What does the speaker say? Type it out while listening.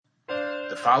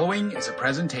The following is a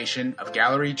presentation of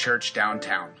Gallery Church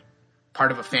Downtown,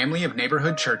 part of a family of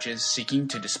neighborhood churches seeking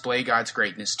to display God's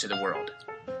greatness to the world.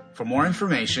 For more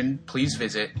information, please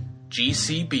visit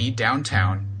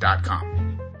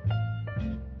gcbdowntown.com.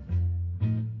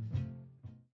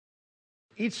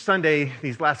 Each Sunday,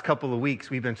 these last couple of weeks,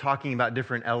 we've been talking about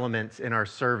different elements in our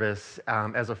service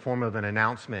as a form of an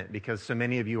announcement because so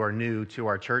many of you are new to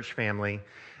our church family.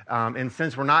 And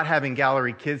since we're not having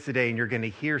Gallery Kids today and you're going to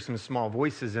hear some small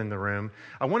voices in the room,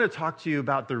 I want to talk to you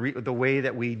about the way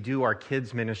that we do our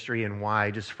kids ministry and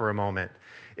why just for a moment.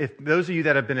 If those of you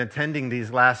that have been attending these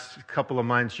last couple of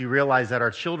months, you realize that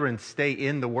our children stay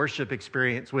in the worship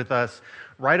experience with us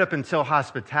right up until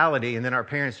hospitality, and then our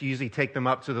parents usually take them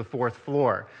up to the fourth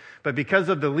floor. But because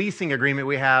of the leasing agreement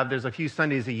we have, there's a few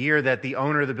Sundays a year that the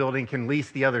owner of the building can lease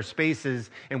the other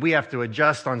spaces, and we have to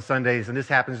adjust on Sundays, and this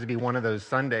happens to be one of those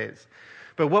Sundays.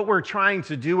 But what we're trying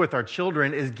to do with our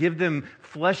children is give them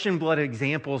flesh and blood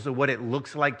examples of what it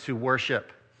looks like to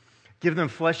worship. Give them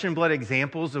flesh and blood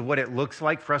examples of what it looks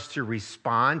like for us to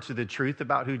respond to the truth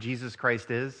about who Jesus Christ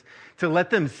is, to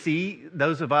let them see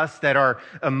those of us that are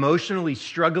emotionally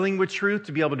struggling with truth,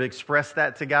 to be able to express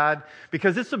that to God,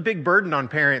 because it's a big burden on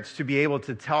parents to be able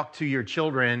to talk to your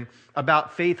children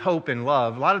about faith, hope, and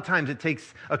love. A lot of times it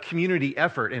takes a community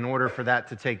effort in order for that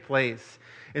to take place.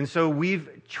 And so we've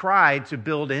tried to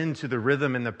build into the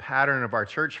rhythm and the pattern of our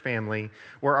church family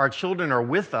where our children are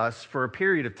with us for a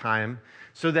period of time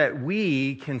so that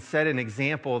we can set an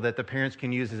example that the parents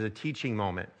can use as a teaching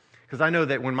moment. Because I know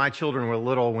that when my children were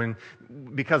little,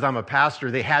 because I'm a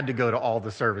pastor, they had to go to all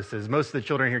the services. Most of the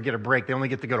children here get a break. They only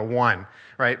get to go to one,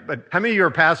 right? But how many of you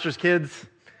are pastors' kids?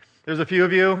 There's a few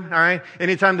of you, all right?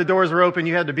 Anytime the doors were open,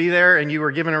 you had to be there and you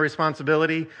were given a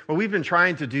responsibility. Well, we've been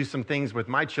trying to do some things with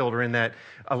my children that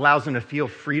allows them to feel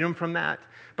freedom from that.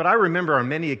 But I remember on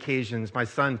many occasions my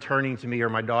son turning to me or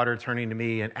my daughter turning to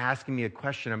me and asking me a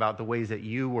question about the ways that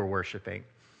you were worshiping.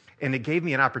 And it gave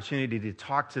me an opportunity to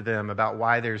talk to them about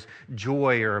why there's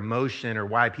joy or emotion or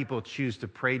why people choose to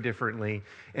pray differently.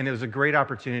 And it was a great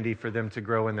opportunity for them to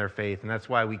grow in their faith. And that's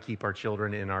why we keep our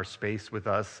children in our space with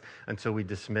us until we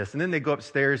dismiss. And then they go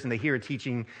upstairs and they hear a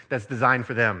teaching that's designed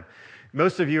for them.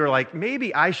 Most of you are like,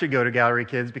 maybe I should go to Gallery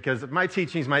Kids because my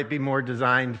teachings might be more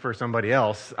designed for somebody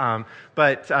else.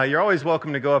 But you're always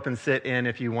welcome to go up and sit in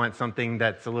if you want something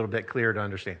that's a little bit clearer to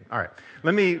understand. All right.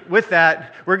 With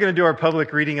that, we're going to do our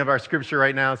public reading of our scripture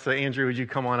right now. So Andrew, would you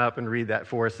come on up and read that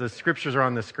for us? The scriptures are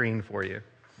on the screen for you.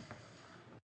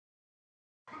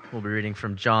 We'll be reading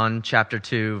from John chapter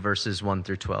 2, verses 1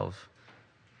 through 12.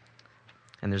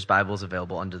 And there's Bibles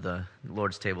available under the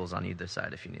Lord's tables on either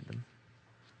side if you need them.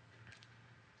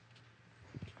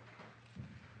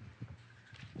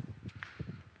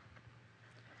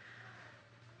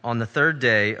 On the third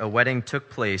day, a wedding took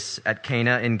place at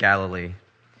Cana in Galilee.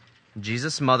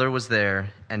 Jesus' mother was there,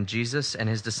 and Jesus and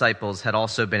his disciples had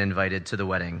also been invited to the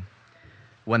wedding.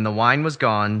 When the wine was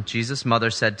gone, Jesus' mother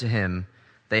said to him,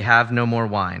 "They have no more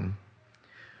wine."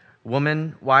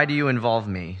 "Woman, why do you involve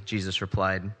me?" Jesus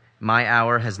replied, "My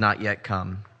hour has not yet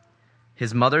come."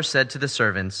 His mother said to the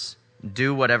servants,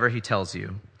 "Do whatever he tells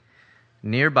you."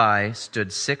 Nearby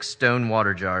stood 6 stone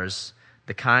water jars,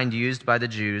 the kind used by the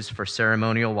Jews for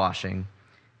ceremonial washing,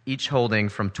 each holding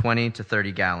from 20 to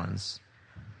 30 gallons.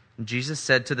 Jesus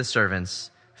said to the servants,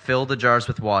 "Fill the jars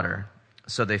with water."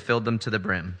 So they filled them to the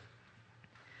brim.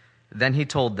 Then he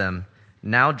told them,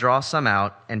 "Now draw some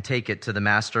out and take it to the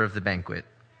master of the banquet."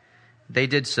 They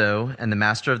did so, and the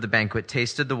master of the banquet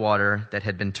tasted the water that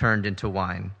had been turned into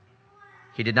wine.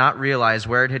 He did not realize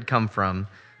where it had come from,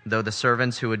 though the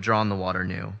servants who had drawn the water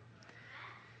knew.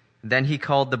 Then he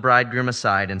called the bridegroom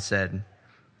aside and said,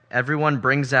 "Everyone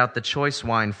brings out the choice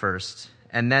wine first,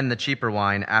 and then the cheaper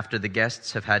wine after the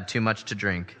guests have had too much to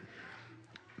drink.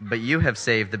 But you have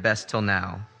saved the best till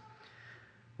now."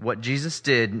 What Jesus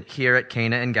did here at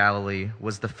Cana in Galilee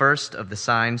was the first of the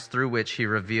signs through which he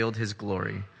revealed his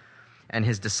glory, and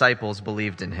his disciples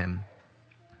believed in him.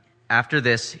 After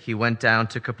this, he went down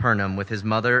to Capernaum with his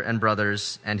mother and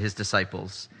brothers and his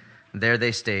disciples. There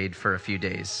they stayed for a few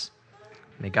days.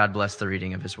 May God bless the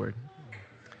reading of his word.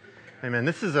 Amen.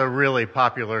 This is a really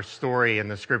popular story in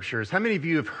the scriptures. How many of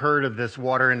you have heard of this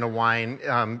water into wine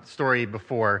story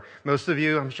before? Most of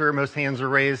you, I'm sure most hands are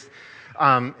raised.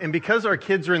 And because our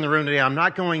kids are in the room today, I'm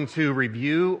not going to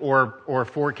review or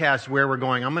forecast where we're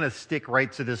going. I'm going to stick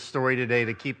right to this story today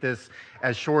to keep this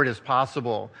as short as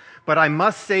possible. But I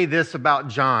must say this about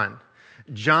John.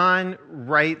 John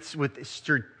writes with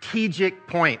strategic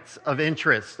points of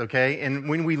interest, okay? And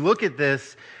when we look at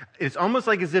this, it's almost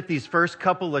like as if these first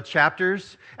couple of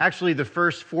chapters, actually the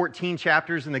first 14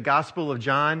 chapters in the Gospel of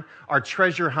John, are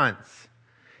treasure hunts.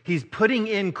 He's putting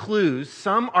in clues.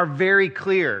 Some are very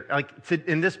clear.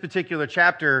 In this particular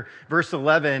chapter, verse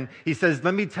 11, he says,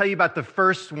 let me tell you about the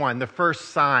first one, the first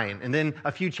sign. And then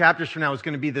a few chapters from now is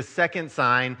going to be the second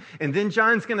sign. And then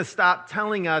John's going to stop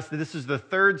telling us that this is the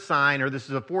third sign or this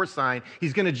is a fourth sign.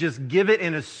 He's going to just give it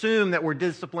and assume that we're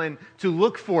disciplined to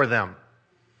look for them.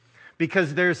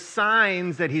 Because there's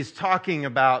signs that he's talking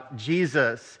about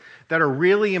Jesus that are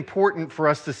really important for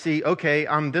us to see, okay,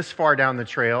 I'm this far down the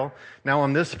trail, now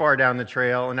I'm this far down the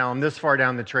trail, and now I'm this far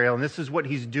down the trail, and this is what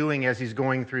he's doing as he's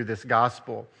going through this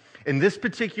gospel. And this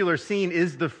particular scene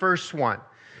is the first one.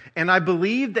 And I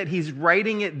believe that he's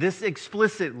writing it this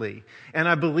explicitly. And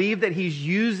I believe that he's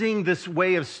using this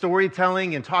way of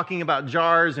storytelling and talking about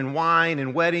jars and wine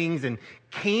and weddings and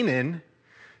Canaan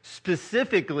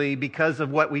specifically because of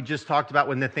what we just talked about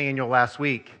with Nathanael last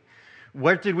week.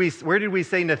 Where did we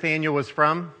say Nathanael was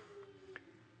from?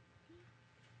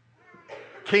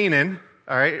 Canaan,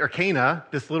 all right, or Cana,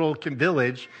 this little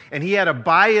village. And he had a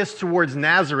bias towards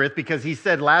Nazareth because he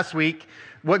said last week,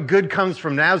 what good comes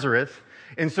from Nazareth?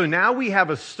 And so now we have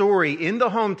a story in the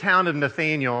hometown of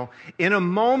Nathanael in a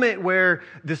moment where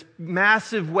this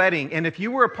massive wedding, and if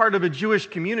you were a part of a Jewish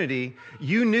community,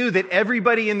 you knew that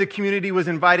everybody in the community was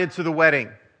invited to the wedding.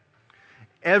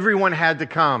 Everyone had to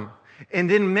come. And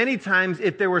then many times,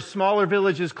 if there were smaller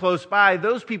villages close by,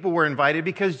 those people were invited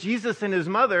because Jesus and his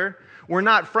mother were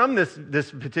not from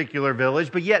this particular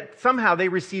village, but yet somehow they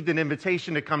received an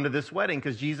invitation to come to this wedding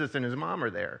because Jesus and his mom are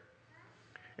there.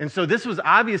 And so this was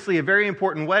obviously a very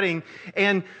important wedding,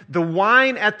 and the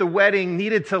wine at the wedding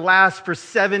needed to last for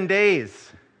 7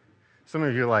 days. Some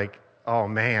of you are like, oh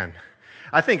man.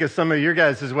 I think of some of your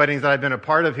guys' weddings that I've been a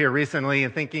part of here recently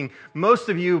and thinking most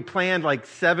of you planned like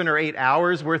 7 or 8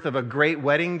 hours worth of a great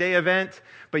wedding day event,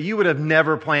 but you would have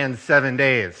never planned 7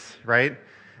 days, right?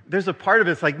 There's a part of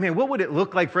it's like, man, what would it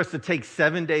look like for us to take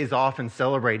 7 days off and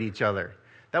celebrate each other?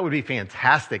 That would be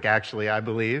fantastic, actually, I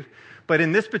believe. But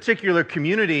in this particular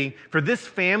community, for this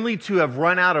family to have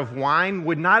run out of wine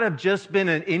would not have just been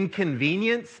an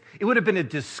inconvenience. It would have been a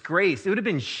disgrace. It would have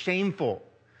been shameful.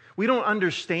 We don't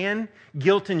understand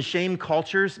guilt and shame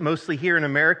cultures, mostly here in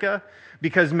America,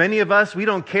 because many of us, we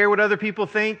don't care what other people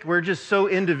think. We're just so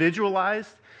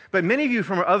individualized. But many of you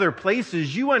from other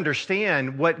places, you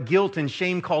understand what guilt and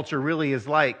shame culture really is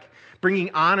like,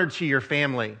 bringing honor to your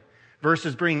family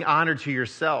versus bringing honor to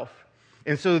yourself.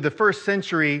 And so the first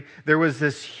century, there was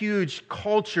this huge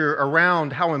culture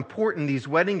around how important these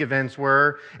wedding events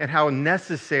were and how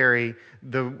necessary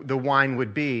the wine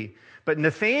would be. But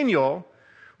Nathanael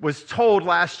was told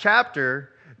last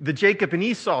chapter the Jacob and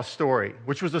Esau story,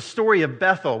 which was a story of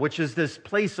Bethel, which is this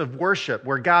place of worship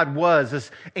where God was,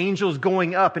 this angels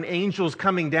going up and angels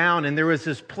coming down. And there was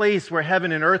this place where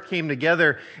heaven and earth came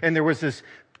together. And there was this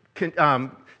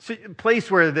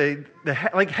place where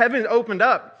like heaven opened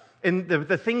up and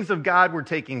the things of God were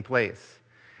taking place.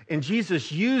 And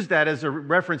Jesus used that as a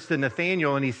reference to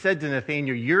Nathanael. And he said to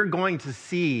Nathanael, you're going to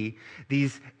see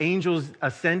these angels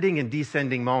ascending and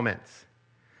descending moments.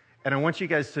 And I want you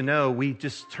guys to know, we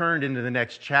just turned into the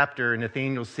next chapter, and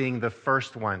Nathanael's seeing the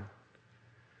first one.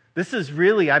 This is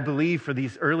really, I believe, for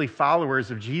these early followers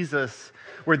of Jesus,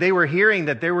 where they were hearing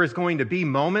that there was going to be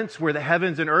moments where the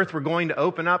heavens and earth were going to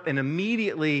open up, and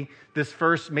immediately this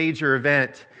first major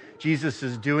event, Jesus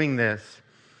is doing this.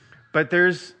 But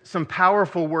there's some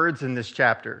powerful words in this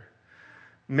chapter.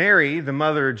 Mary, the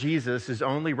mother of Jesus, is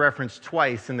only referenced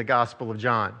twice in the Gospel of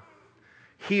John.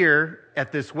 Here,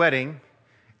 at this wedding,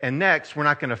 and next, we're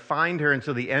not going to find her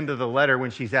until the end of the letter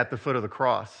when she's at the foot of the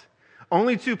cross.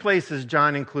 Only 2 places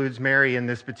John includes Mary in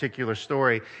this particular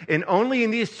story. And only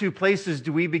in these 2 places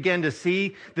do we begin to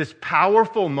see this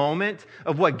powerful moment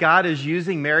of what God is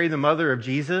using Mary, the mother of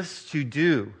Jesus, to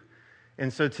do.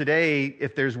 And so today,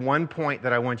 if there's one point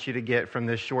that I want you to get from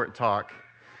this short talk,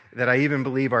 that I even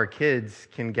believe our kids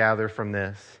can gather from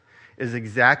this, is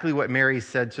exactly what Mary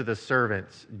said to the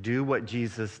servants. Do what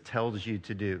Jesus tells you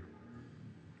to do.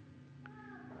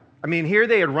 I mean, here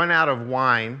they had run out of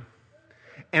wine,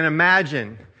 and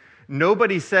imagine,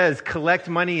 nobody says, collect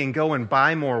money and go and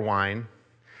buy more wine.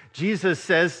 Jesus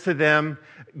says to them,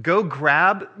 go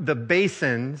grab the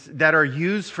basins that are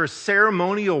used for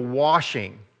ceremonial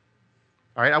washing.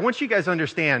 All right, I want you guys to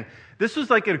understand, this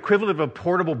was like an equivalent of a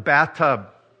portable bathtub.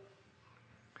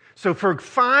 So for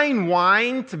fine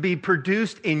wine to be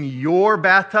produced in your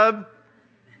bathtub,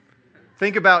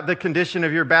 think about the condition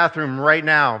of your bathroom right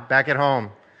now, back at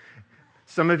home.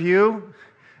 Some of you,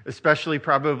 especially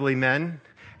probably men,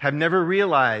 have never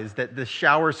realized that the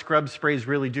shower scrub sprays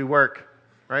really do work,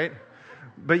 right?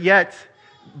 But yet,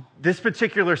 this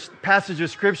particular passage of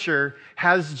Scripture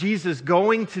has Jesus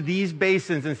going to these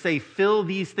basins and say, fill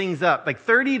these things up, like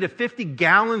 30 to 50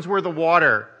 gallons worth of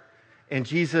water. And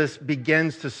Jesus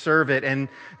begins to serve it. And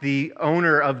the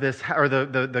owner of this, or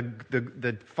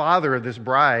the father of this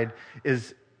bride,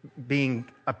 is being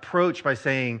approached by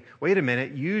saying, wait a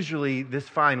minute, usually this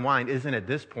fine wine isn't at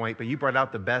this point, but you brought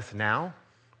out the best now?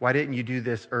 Why didn't you do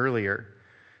this earlier?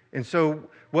 And so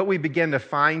what we begin to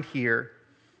find here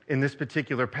in this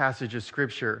particular passage of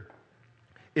Scripture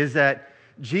is that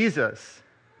Jesus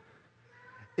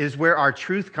is where our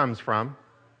truth comes from.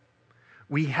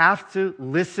 We have to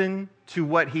listen to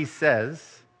what he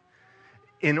says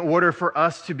in order for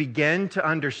us to begin to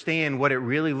understand what it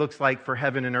really looks like for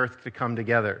heaven and earth to come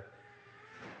together.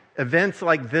 Events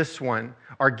like this one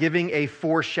are giving a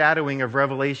foreshadowing of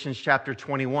Revelation chapter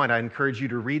 21. I encourage you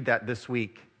to read that this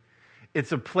week.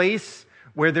 It's a place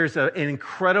where there's an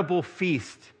incredible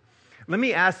feast. Let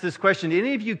me ask this question. Did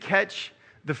any of you catch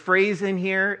the phrase in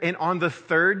here, and on the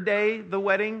third day the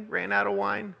wedding ran out of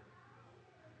wine?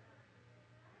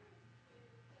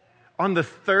 On the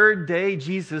third day,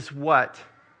 Jesus what?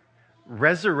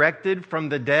 Resurrected from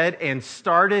the dead and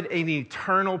started an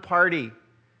eternal party,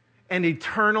 an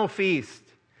eternal feast.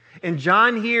 And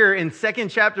John here in second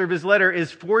chapter of his letter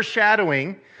is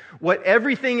foreshadowing what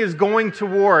everything is going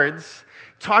towards,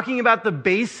 talking about the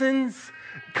basins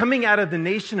coming out of the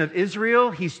nation of Israel.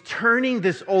 He's turning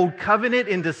this old covenant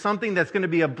into something that's going to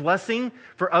be a blessing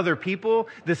for other people.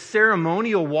 The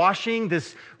ceremonial washing,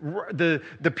 the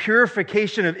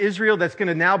purification of Israel that's going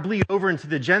to now bleed over into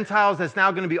the Gentiles, that's now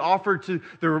going to be offered to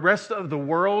the rest of the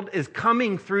world, is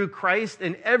coming through Christ.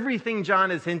 And everything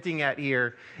John is hinting at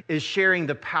here is sharing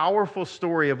the powerful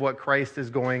story of what Christ is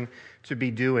going to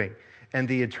be doing and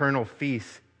the eternal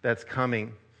feast that's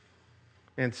coming.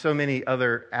 And so many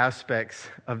other aspects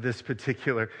of this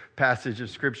particular passage of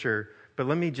Scripture. But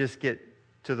let me just get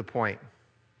to the point.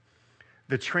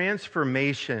 The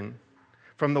transformation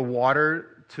from the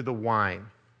water to the wine,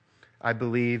 I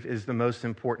believe, is the most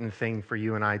important thing for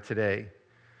you and I today.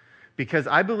 Because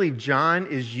I believe John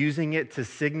is using it to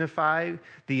signify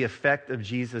the effect of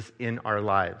Jesus in our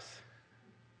lives.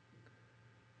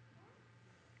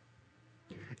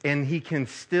 And he can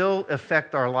still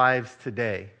affect our lives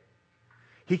today.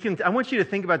 I want you to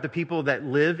think about the people that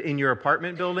live in your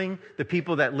apartment building, the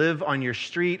people that live on your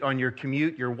street, on your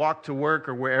commute, your walk to work,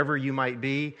 or wherever you might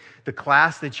be, the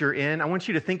class that you're in. I want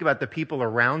you to think about the people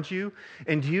around you.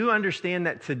 And do you understand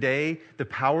that today the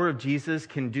power of Jesus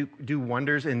can do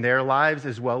wonders in their lives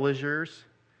as well as yours?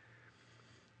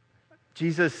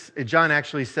 John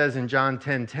actually says in John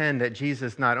 10:10 that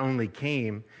Jesus not only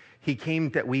came, he came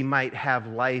that we might have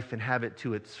life and have it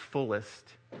to its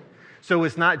fullest. So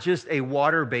it's not just a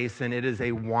water basin, it is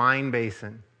a wine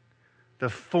basin,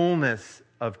 the fullness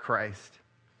of Christ.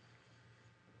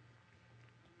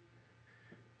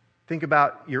 Think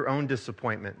about your own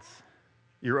disappointments,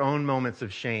 your own moments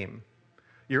of shame,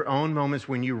 your own moments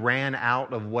when you ran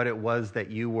out of what it was that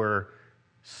you were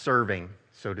serving,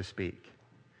 so to speak.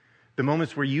 The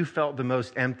moments where you felt the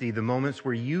most empty, the moments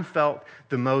where you felt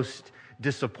the most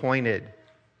disappointed.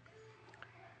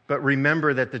 But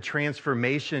remember that the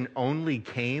transformation only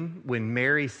came when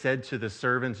Mary said to the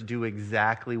servants, do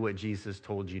exactly what Jesus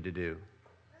told you to do.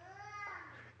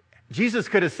 Jesus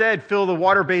could have said, fill the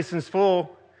water basins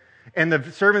full, and the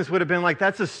servants would have been like,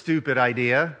 that's a stupid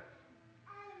idea,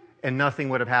 and nothing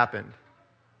would have happened.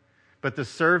 But the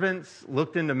servants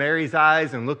looked into Mary's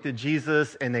eyes and looked at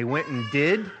Jesus, and they went and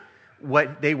did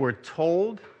what they were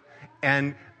told,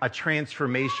 and a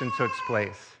transformation took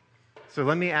place. So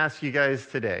let me ask you guys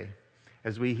today,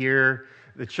 as we hear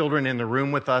the children in the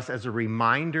room with us, as a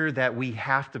reminder that we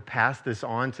have to pass this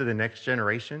on to the next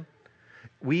generation.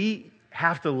 We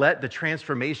have to let the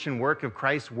transformation work of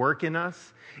Christ work in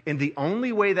us. And the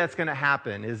only way that's going to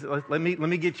happen is, let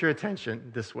me get your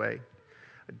attention this way.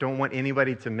 I don't want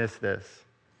anybody to miss this.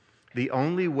 The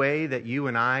only way that you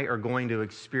and I are going to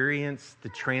experience the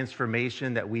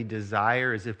transformation that we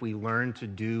desire is if we learn to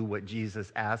do what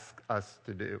Jesus asks us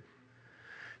to do.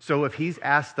 So if he's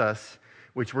asked us,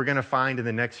 which we're going to find in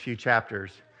the next few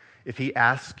chapters, if he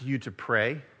asks you to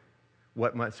pray,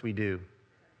 what must we do?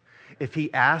 If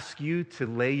he asks you to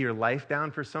lay your life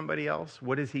down for somebody else,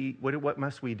 what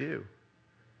must we do?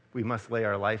 We must lay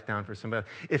our life down for somebody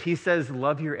else. If he says,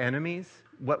 love your enemies,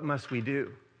 what must we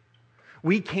do?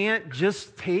 We can't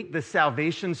just take the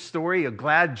salvation story of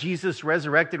glad Jesus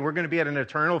resurrected, we're going to be at an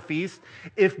eternal feast.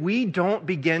 If we don't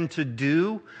begin to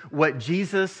do what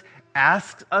Jesus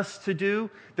asks us to do,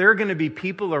 there are going to be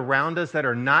people around us that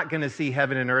are not going to see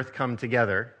heaven and earth come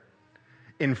together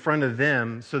in front of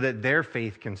them so that their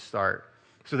faith can start,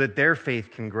 so that their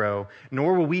faith can grow,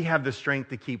 nor will we have the strength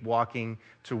to keep walking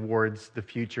towards the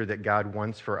future that God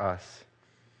wants for us.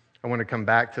 I want to come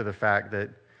back to the fact that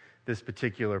this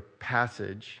particular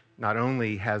passage not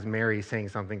only has Mary saying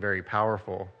something very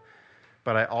powerful,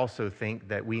 but I also think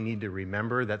that we need to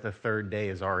remember that the third day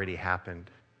has already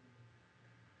happened.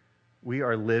 We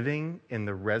are living in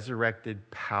the resurrected,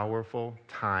 powerful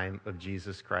time of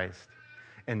Jesus Christ.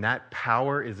 And that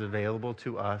power is available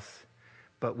to us,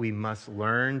 but we must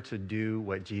learn to do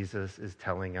what Jesus is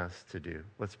telling us to do.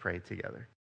 Let's pray together.